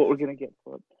we don't know what we're going to get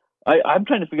for it. I'm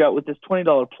trying to figure out what this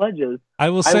 $20 pledge is. I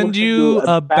will send you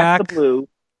a back the blue.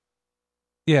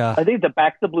 Yeah. I think the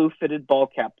back the blue fitted ball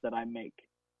cap that I make.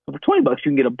 So for $20, you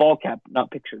can get a ball cap not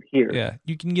pictured here. Yeah,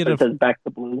 you can get it says back the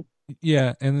blue.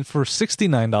 Yeah, and for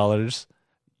 $69,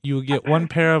 you will get one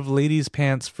pair of ladies'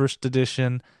 pants, first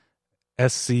edition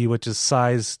SC, which is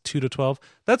size 2 to 12.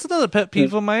 That's another pet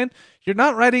peeve of mine. You're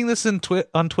not writing this on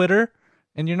Twitter.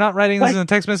 And you're not writing this in a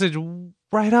text message.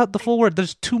 Write out the full word.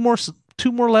 There's two more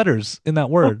letters in that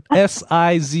word.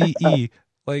 SIZE.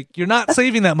 Like you're not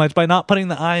saving that much by not putting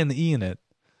the I and the E in it.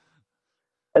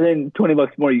 And then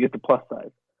 $20 more, you get the plus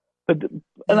size. But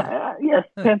yes,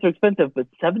 pants are expensive, but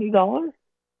 $70.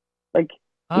 Like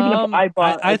even if I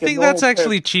bought, I think that's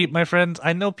actually cheap, my friends.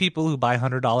 I know people who buy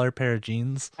 $100 pair of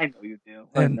jeans. I know you do.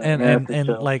 And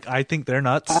like I think they're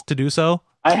nuts to do so.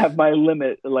 I have my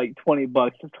limit like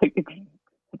 $20. It's like.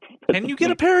 Can you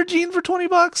get a pair of jeans for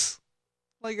 $20?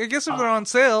 Like, I guess if they're on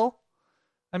sale.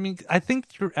 I mean, I think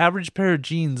your average pair of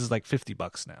jeans is like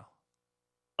 $50 now.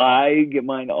 I get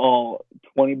mine all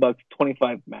 $20,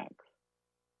 25 max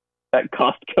at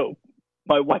Costco.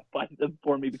 My wife buys them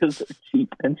for me because they're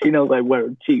cheap, and she knows I wear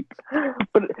them cheap.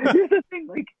 But here's the thing: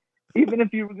 like, even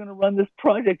if you were going to run this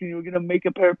project and you were going to make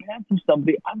a pair of pants for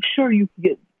somebody, I'm sure you could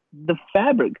get the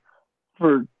fabric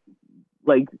for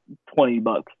like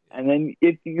 $20. And then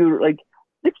if you're like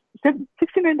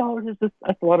 $69 is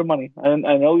that's a lot of money. And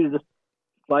I know you're just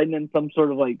sliding in some sort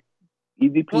of like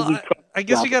easy peasy. Well, I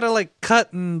guess you got to like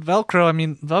cut and Velcro. I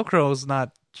mean, Velcro is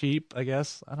not cheap. I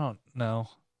guess I don't know.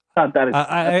 Not that.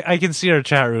 I can see our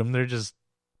chat room. They're just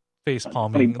face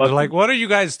palming. They're like, "What are you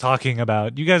guys talking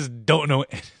about? You guys don't know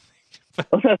anything."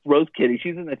 Let's ask Rose Kitty.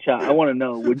 She's in the chat. I want to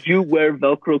know: would you wear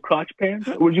Velcro crotch pants,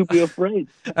 or would you be afraid?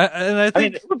 And I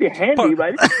think it would be handy,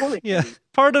 right? Totally yeah. handy.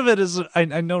 Part of it is I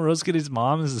know Rose Kitty's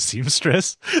mom is a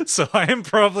seamstress, so I am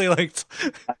probably like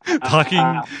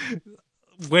talking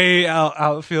way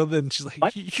outfield, and she's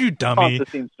like, "You dummy." Mom's a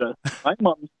seamstress. My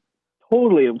mom's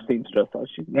totally a seamstress.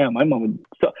 My mom would.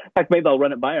 So, in fact, maybe I'll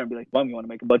run it by her and be like, "Mom, you want to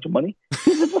make a bunch of money?"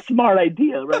 This is a smart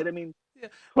idea, right? I mean,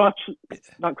 not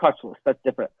crotchless. That's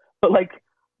different. But like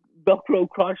Velcro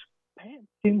crotch pants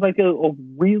seems like a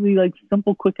really like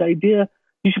simple, quick idea.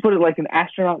 You should put it like in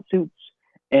astronaut suits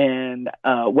and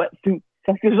wetsuits.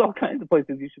 There's all kinds of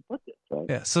places you should put this. Right?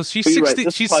 Yeah. So she's 60.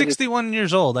 Right. She's 61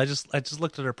 years old. I just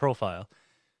looked at her profile.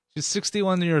 She's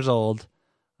 61 years old.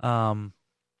 And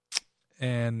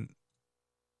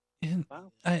And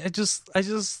Wow. I just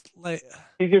like,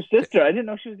 She's your sister. I didn't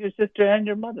know she was your sister and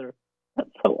your mother. That's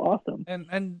so awesome.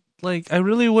 and like, I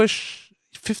really wish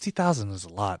 50,000 is a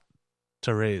lot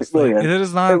to raise. It really Like, is. it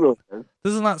is It not. really is.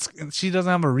 This is not. She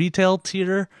doesn't have a retail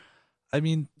tier. I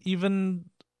mean, even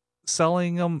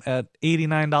selling them at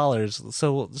 $89.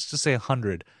 So let's just say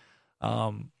 100.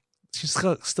 She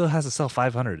still has to sell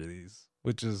 500 of these,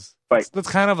 which is Right. that's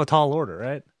kind of a tall order,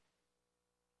 right?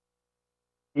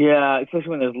 Yeah, especially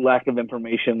when there's lack of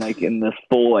information, like in this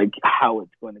full, like how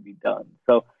it's going to be done.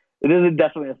 So it is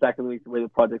definitely a stack of the week the way the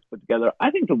project's put together.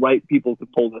 I think the right people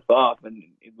could pull this off, and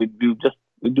we'd do just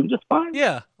fine.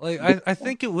 Yeah, like I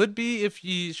think it would be if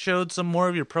you showed some more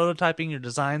of your prototyping, your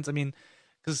designs. I mean,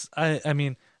 because I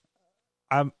mean,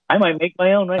 I might make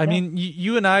my own right now. I mean,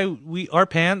 you and I, our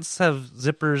pants have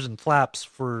zippers and flaps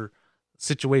for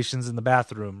situations in the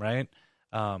bathroom, right?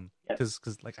 Because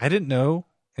like I didn't know,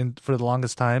 and for the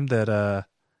longest time that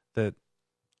that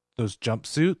those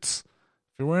jumpsuits, if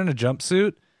you're wearing a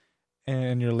jumpsuit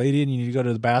and you're a lady and you need to go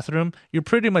to the bathroom, you're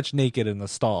pretty much naked in the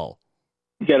stall.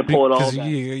 You got to pull it all because back.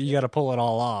 you got to pull it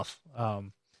all off.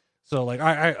 So like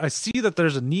I see that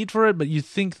there's a need for it, but you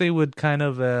think they would kind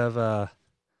of have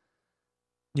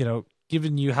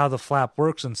given you how the flap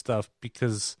works and stuff,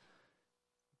 because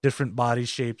different body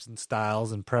shapes and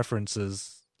styles and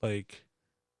preferences, like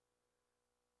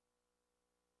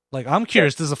I'm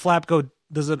curious, does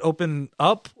it open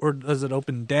up or does it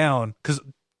open down? Because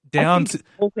down the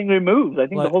whole thing removes. I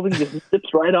think the whole thing just zips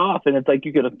right off, and it's like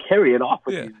you could carry it off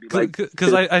with you.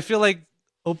 Because I feel like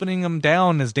opening them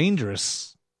down is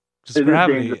dangerous. Just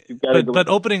gravity. But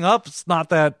opening up, it's not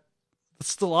that. It's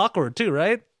still awkward too,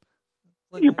 right?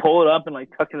 Like, you pull it up and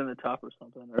like tuck it in the top or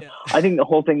something. Or, I think the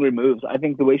whole thing removes. I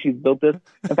think the way she's built this,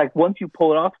 in fact, once you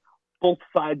pull it off, both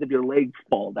sides of your legs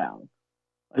fall down.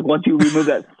 Like once you remove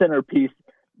that centerpiece,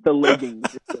 the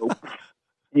leggings just go,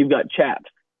 you've got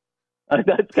chaps.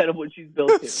 That's kind of what she's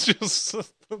built here. It's just,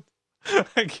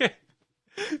 I can't.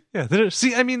 Yeah, there's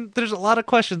a lot of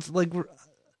questions. I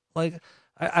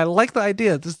like the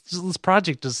idea. This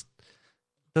project just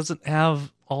doesn't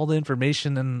have all the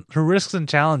information, and her risks and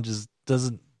challenges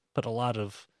doesn't put a lot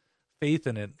of faith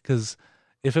in it. Because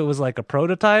if it was like a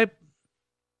prototype,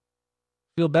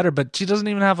 feel better. But she doesn't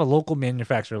even have a local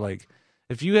manufacturer. Like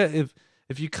if you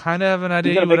kind of have an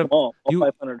idea,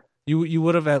 you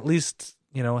would have at least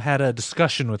had a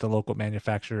discussion with a local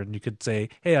manufacturer, and you could say,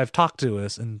 "Hey, I've talked to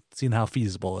us and seen how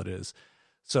feasible it is."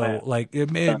 So,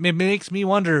 it makes me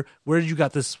wonder, where you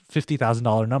got this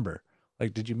 $50,000 number?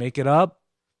 Like, did you make it up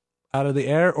out of the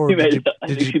air, or did you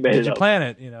plan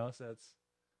it? So it's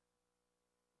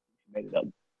made it up.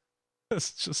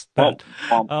 It's just that.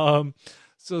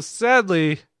 So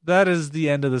sadly, that is the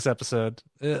end of this episode.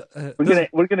 We're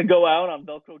gonna go out on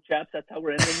Velcro chaps. That's how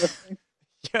we're ending this thing.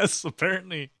 Yes,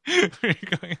 apparently we're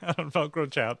going out on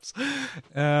Velcro chaps.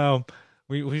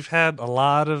 We've had a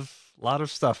lot of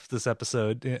stuff this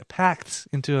episode, packed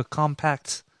into a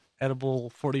compact, edible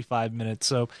 45 minutes.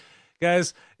 So,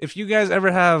 guys, if you guys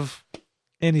ever have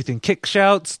anything, kick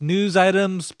shouts, news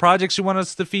items, projects you want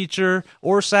us to feature,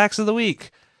 or sacks of the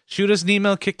week, shoot us an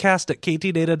email,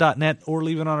 kickcast@ktdata.net, or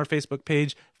leave it on our Facebook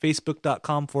page,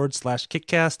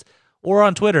 facebook.com/kickcast, or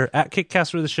on Twitter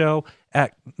 @kickcast for the show,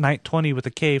 @Night20 with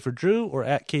a K for Drew, or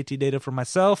 @KTData for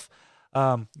myself.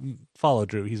 Follow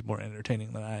Drew. He's more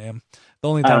entertaining than I am. The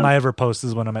only time I ever post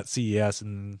is when I'm at CES,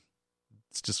 and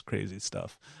it's just crazy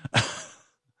stuff.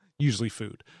 Usually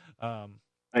food.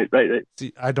 Right.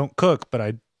 See, I don't cook,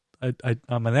 but I'm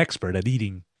an expert at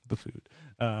eating the food.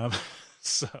 And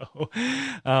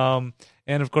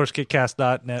of course,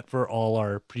 kickcast.net for all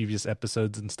our previous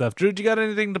episodes and stuff. Drew, do you got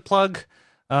anything to plug?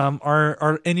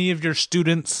 Are any of your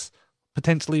students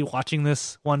potentially watching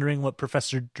this, wondering what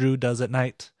Professor Drew does at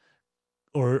night?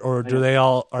 Or are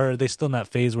they still in that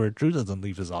phase where Drew doesn't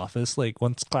leave his office? Like,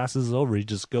 once class is over, he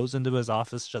just goes into his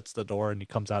office, shuts the door, and he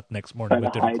comes out the next morning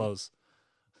with different clothes.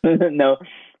 No,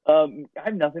 I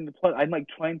have nothing to plug. I'm like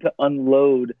trying to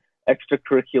unload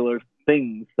extracurricular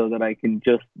things so that I can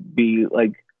just be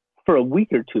like, for a week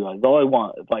or two, that's all I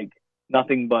want. It's like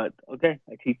nothing but, okay,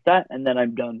 I teach that and then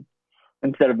I'm done.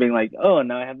 Instead of being like, oh,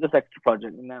 now I have this extra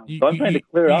project now. So I'm trying to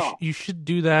clear it off. You should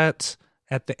do that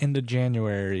at the end of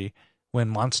January when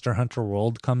Monster Hunter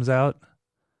World comes out.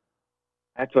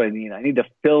 That's what I need. I need to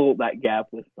fill that gap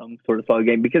with some sort of solid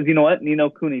game. Because you know what? Ni no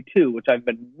Kuni 2, which I've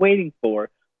been waiting for,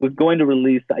 was going to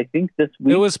release, I think, this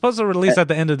week. It was supposed to release at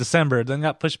the end of December, then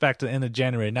got pushed back to the end of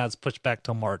January. Now it's pushed back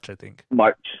till March, I think.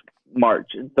 March.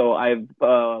 And so I'm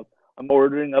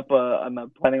ordering up. I'm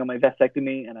planning on my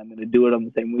vasectomy, and I'm going to do it on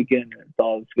the same weekend. It's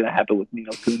all going to happen with Ni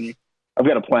no Kuni. I've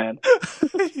got a plan.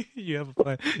 You have a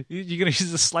plan. You gonna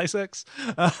use the Slice X?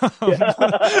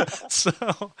 So,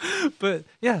 but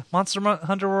yeah, Monster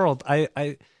Hunter World.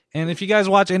 And if you guys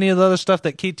watch any of the other stuff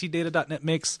that ktdata.net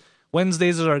makes,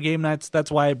 Wednesdays are our game nights. That's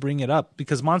why I bring it up,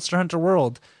 because Monster Hunter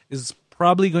World is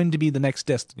probably going to be the next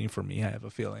Destiny for me. I have a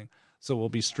feeling. So we'll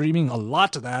be streaming a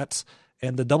lot of that.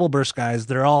 And the Double Burst guys,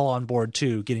 they're all on board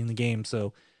too, getting the game.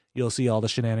 So you'll see all the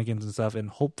shenanigans and stuff. And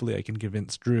hopefully I can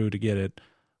convince Drew to get it,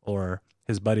 or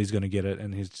his buddy's going to get it,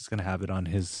 and he's just going to have it on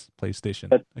his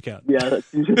PlayStation account. Yeah,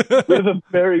 we have a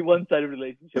very one-sided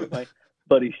relationship. My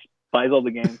buddy buys all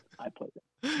the games. I play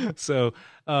them. So,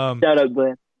 shout out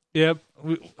Glenn. Yep,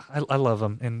 I love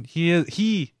him, and he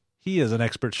is an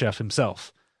expert chef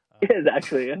himself. He is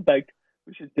actually. In fact,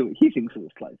 we should do it. He thinks of the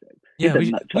Slice Egg. Yeah,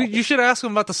 you should ask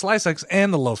him about the Slice Eggs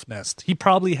and the Loaf Nest. He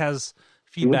probably has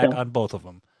feedback on both of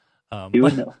them. He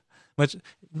would know.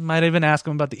 Might even ask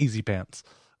him about the Easy Pants.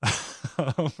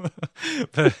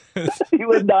 But he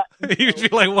would not. He would be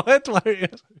like, "What? Why are you?"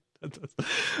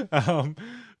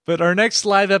 But our next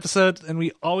live episode, and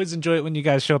we always enjoy it when you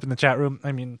guys show up in the chat room.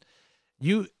 I mean,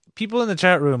 you people in the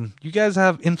chat room, you guys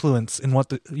have influence in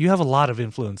you have a lot of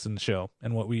influence in the show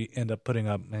and what we end up putting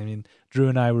up. I mean, Drew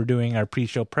and I were doing our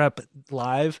pre-show prep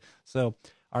live, so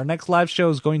our next live show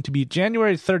is going to be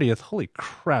January 30th. Holy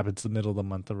crap, it's the middle of the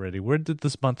month already. Where did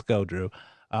this month go, Drew?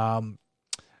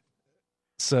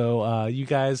 So you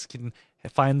guys can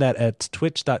find that at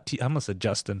twitch.tv. I almost said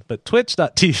Justin, but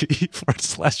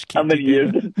twitch.tv/KT. How many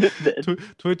years?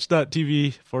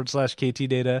 Twitch.tv/KT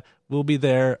Data. We'll be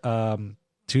there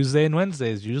Tuesday and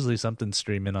Wednesdays. Usually something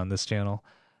streaming on this channel.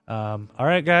 All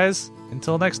right, guys.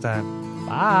 Until next time.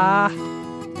 Bye.